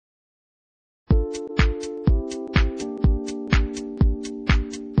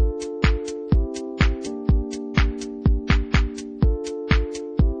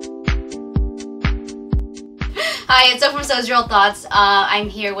Hi, it's So from So's Real Thoughts. I'm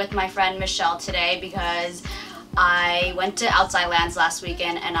here with my friend Michelle today because I went to Outsidelands last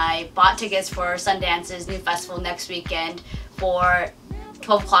weekend and I bought tickets for Sundance's new festival next weekend for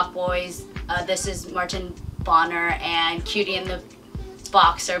 12 O'Clock Boys. This is Martin Bonner and Cutie and the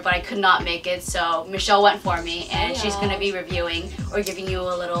Boxer, but I could not make it, so Michelle went for me, and she's going to be reviewing or giving you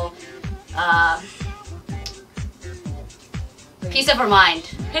a little piece of her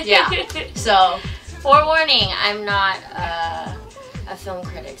mind. Yeah. So, forewarning, I'm not a film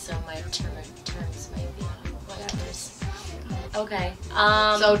critic, so my terms might be whatever's. Okay.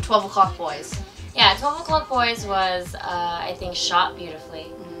 So 12 O'Clock Boys. Yeah, 12 O'Clock Boys was, I think, shot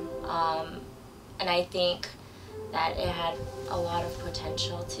beautifully. And I think that it had a lot of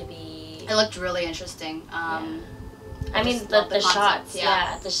potential to be... It looked really interesting. I mean, the shots,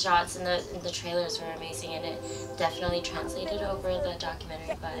 the shots and the trailers were amazing, and it definitely translated over the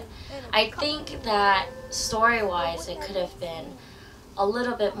documentary, but I think that story-wise it could have been a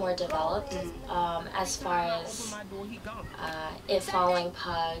little bit more developed as far as it following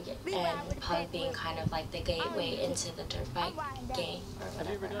Pug and Pug being kind of like the gateway into the dirt bike game or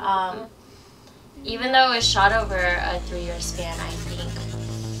whatever. Even though it was shot over a 3-year span, I think,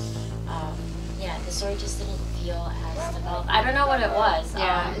 the story just didn't feel as developed. I don't know what it was.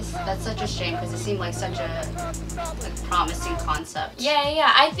 Yeah, that's such a shame because it seemed like such a promising concept.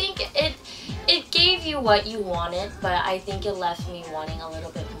 Yeah. I think it gave you what you wanted, but I think it left me wanting a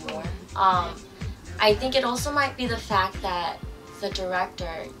little bit more. I think it also might be the fact that the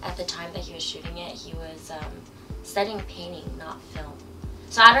director, at the time that he was shooting it, he was studying painting, not film.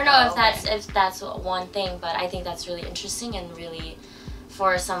 So I don't know if that's one thing, but I think that's really interesting and really,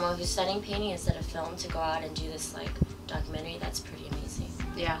 for someone who's studying painting instead of film, to go out and do this like documentary, that's pretty amazing.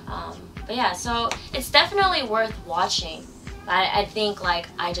 Yeah. But yeah, so it's definitely worth watching. But I think like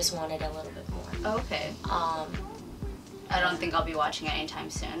I just wanted a little bit more. Okay. I don't think I'll be watching it anytime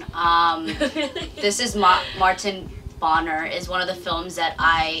soon. This is Martin Bonner is one of the films that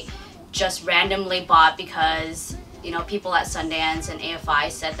I just randomly bought because, you know, people at Sundance and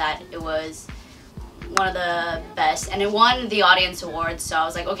AFI said that it was one of the best, and it won the audience award, so I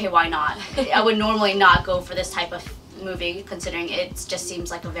was like, okay, why not? I would normally not go for this type of movie, considering it just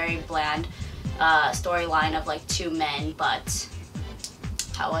seems like a very bland storyline of like two men, but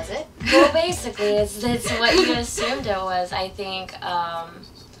how was it? Well, basically, it's what you assumed it was. I think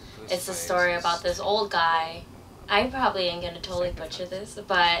it's a story about this old guy. I probably am going to totally butcher this,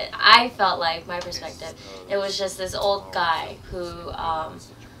 but I felt like, my perspective, it was just this old guy who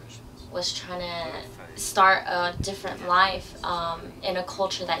was trying to start a different life in a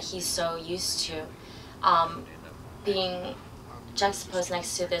culture that he's so used to, being juxtaposed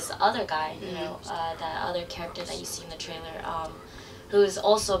next to this other guy, you know, that other character that you see in the trailer, who's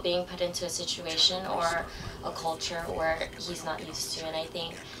also being put into a situation or a culture where he's not used to. And I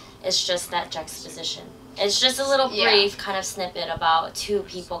think it's just that juxtaposition. It's just a little brief kind of snippet about two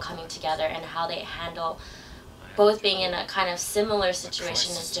people coming together and how they handle both being in a kind of similar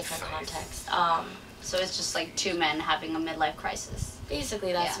situation in different contexts. So it's just like two men having a midlife crisis.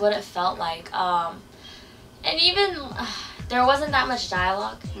 Basically, that's what it felt like. And even, there wasn't that much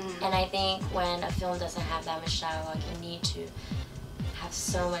dialogue. And I think when a film doesn't have that much dialogue, you need to have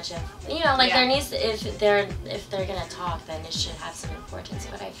so much of, you know, like there needs to, if they're gonna talk, then it should have some importance.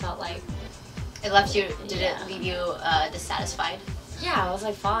 But I felt like it left you. Did it leave you dissatisfied? Yeah, I was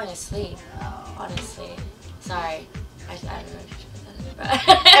like falling asleep. Honestly, sorry. I don't know if you should put that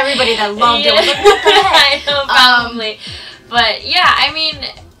in, but everybody that loved it was like, what the heck? I know, probably. But yeah, I mean,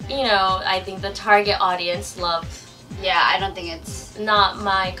 you know, I think the target audience loved. Yeah, I don't think it's not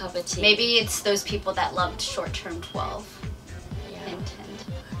my cup of tea. Maybe it's those people that loved Short-Term 12.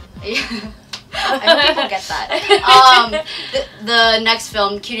 Yeah. I hope people get that. The next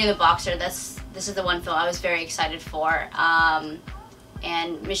film, Cutie and the Boxer, this is the one film I was very excited for.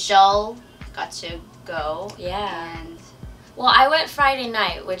 And Michelle got to go. Yeah. And well, I went Friday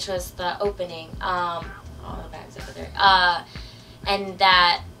night, which was the opening. All the bags over there. And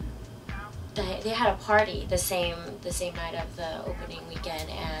that they had a party the same night of the opening weekend,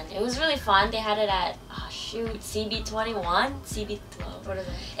 and it was really fun. They had it at CB21, CB12. What is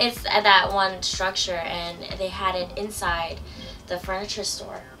it? It's at that one structure, and they had it inside the furniture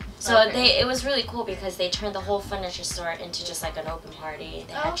store. So it was really cool because they turned the whole furniture store into just like an open party.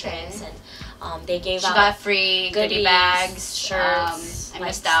 They had drinks, and they gave out. She got free goodie bags, shirts. I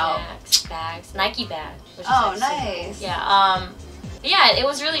missed out. Snacks, bags, Nike bag. Which oh, is nice. Cool. Yeah. Yeah, it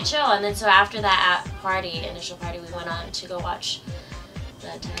was really chill. And then so after that initial party, we went on to go watch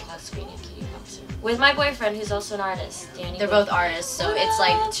the 10 o'clock screening of Cutie. with my boyfriend who's also an artist, Danny. They're both artists, so it's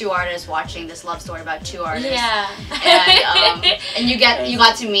like two artists watching this love story about two artists. Yeah. And you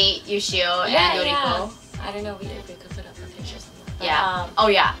got to meet Yushio and Noriko. Yeah. I don't know if we could put up a picture somewhere. But, yeah. Oh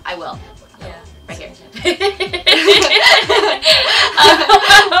yeah, I will. Yeah. Right here.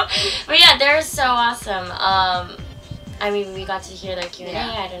 But yeah, they're so awesome. I mean, we got to hear their Q&A.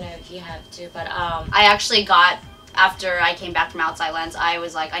 Yeah. I don't know if you have to, but I actually got, after I came back from Outsidelands, I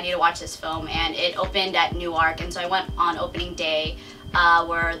was like, I need to watch this film, and it opened at Newark, and so I went on opening day,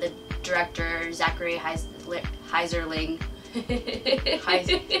 where the director Zachary Heinzerling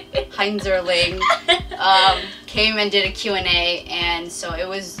came and did a Q&A, and so it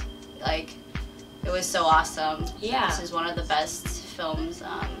was so awesome. Yeah. This is one of the best films.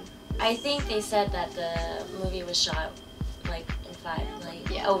 I think they said that the movie was shot like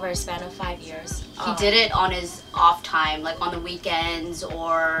in over a span of 5 years. He did it on his off time, like on the weekends,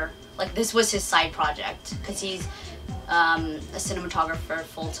 or like this was his side project, because he's a cinematographer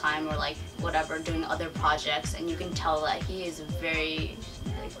full time, or like whatever, doing other projects, and you can tell that he is a very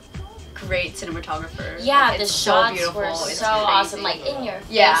great cinematographer. Yeah, like, the it's shots so beautiful. were It's so crazy. awesome, like in your face,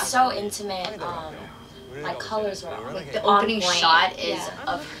 Yeah. so intimate. Like colors were Like the on opening point. shot is Yeah.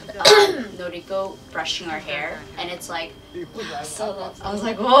 of Noriko brushing her hair, and it's like, So lovely. I was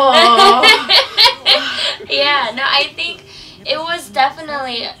like, whoa. Yeah, no, I think it was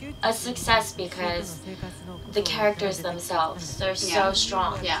definitely a success because the characters themselves, they're so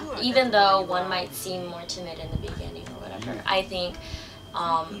strong. Yeah. Even though one might seem more timid in the beginning or whatever, I think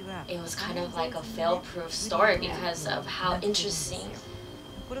it was kind of like a fail-proof story because of how interesting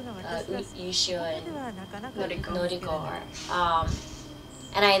Yushio and Noriko are.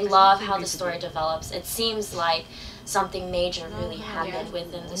 And I love how the story develops. It seems like something major really happened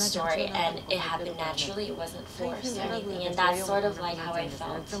within the story, and it happened naturally. It wasn't forced or anything, and that's sort of like how I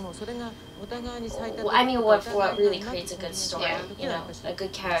felt. I mean, what really creates a good story, you know, a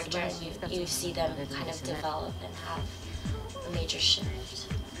good character, and you see them kind of develop and have a major shift.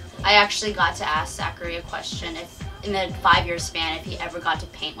 I actually got to ask Zachary a question, if in the 5-year span, if he ever got to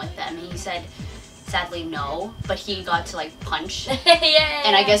paint with them. And he said, sadly no, but he got to like punch. Yeah.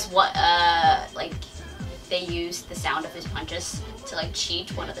 And I guess like they used the sound of his punches to like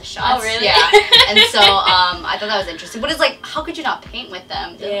cheat one of the shots. Oh really? Yeah. And so I thought that was interesting. But it's like, how could you not paint with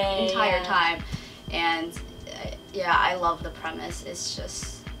them the entire time? And yeah, I love the premise. It's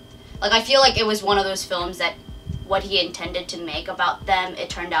just like, I feel like it was one of those films that what he intended to make about them, it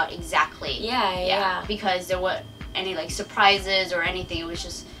turned out exactly. Yeah. Because there weren't any like surprises or anything. It was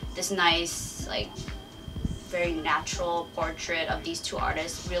just this nice, like, very natural portrait of these two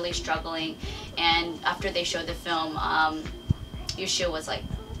artists really struggling. And after they showed the film, Yushio was like,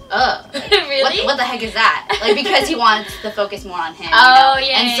 really? What the heck is that? Like, because he wants to focus more on him. Oh, you know?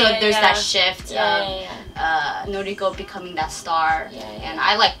 yeah. And so there's that shift of Yeah. Noriko becoming that star. And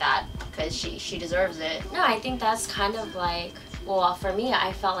I like that because she deserves it. No, I think that's kind of like, well, for me,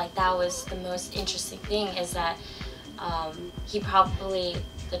 I felt like that was the most interesting thing, is that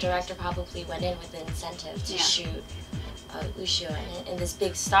the director probably went in with an incentive to shoot Ushio and this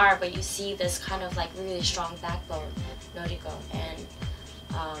big star, but you see this kind of like really strong backbone, Noriko, and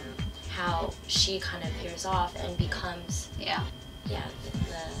how she kind of veers off and becomes the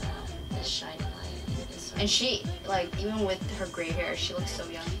shining light. And she, like, even with her gray hair, she looks so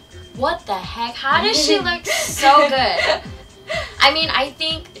young. What the heck? How does she look so good? I mean, I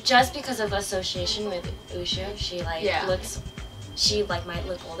think just because of association with Ushio, she looks. She like might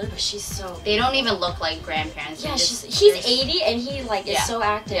look older, but she's so. They don't even look like grandparents. Yeah, he's 80 and he like is so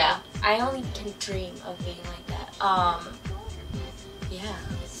active. Yeah. I only can dream of being like that. Yeah,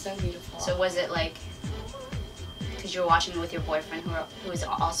 it's so beautiful. So was it like, because you were watching it with your boyfriend who is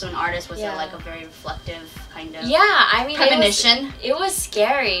also an artist, was it like a very reflective kind of I mean, premonition? It was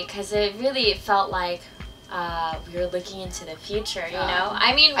scary because it really felt like we were looking into the future, you know?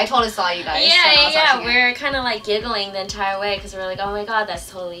 I mean, I totally saw you guys. Yeah, we were kind of like giggling the entire way because we were like, oh my god, that's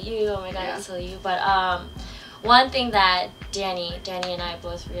totally you, oh my god, that's totally you. But one thing that Danny and I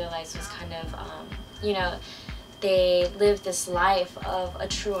both realized was kind of, you know, they live this life of a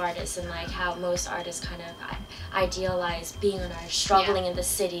true artist, and like how most artists kind of idealize being an artist, struggling in the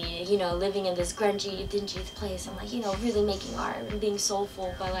city, you know, living in this grungy, dingy place, and like, you know, really making art and being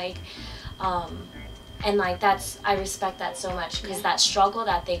soulful, but like, and like I respect that so much because that struggle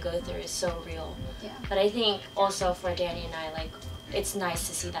that they go through is so real. Yeah. But I think also for Danny and I, like, it's nice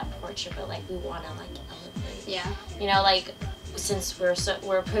to see that portrait, but like we want to like elevate. Yeah. You know, like since we're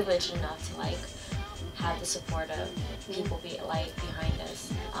privileged enough to like have the support of people behind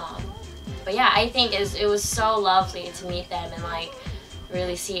us. But yeah, I think it was so lovely to meet them and like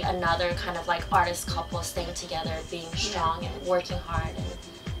really see another kind of like artist couple staying together, being strong and working hard and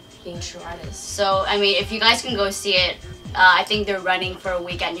being true artists. So, I mean, if you guys can go see it, I think they're running for a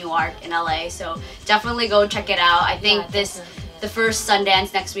week at Newark in LA, so definitely go check it out. I think the first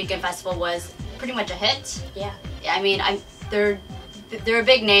Sundance Next Weekend Festival was pretty much a hit. Yeah. I mean, they're a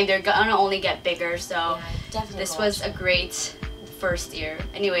big name. They're gonna only get bigger, so this was a great first year.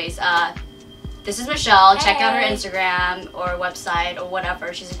 Anyways, this is Michelle. Check out her Instagram or website or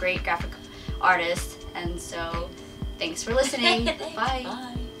whatever. She's a great graphic artist, and so thanks for listening. Bye.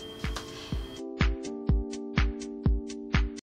 Bye.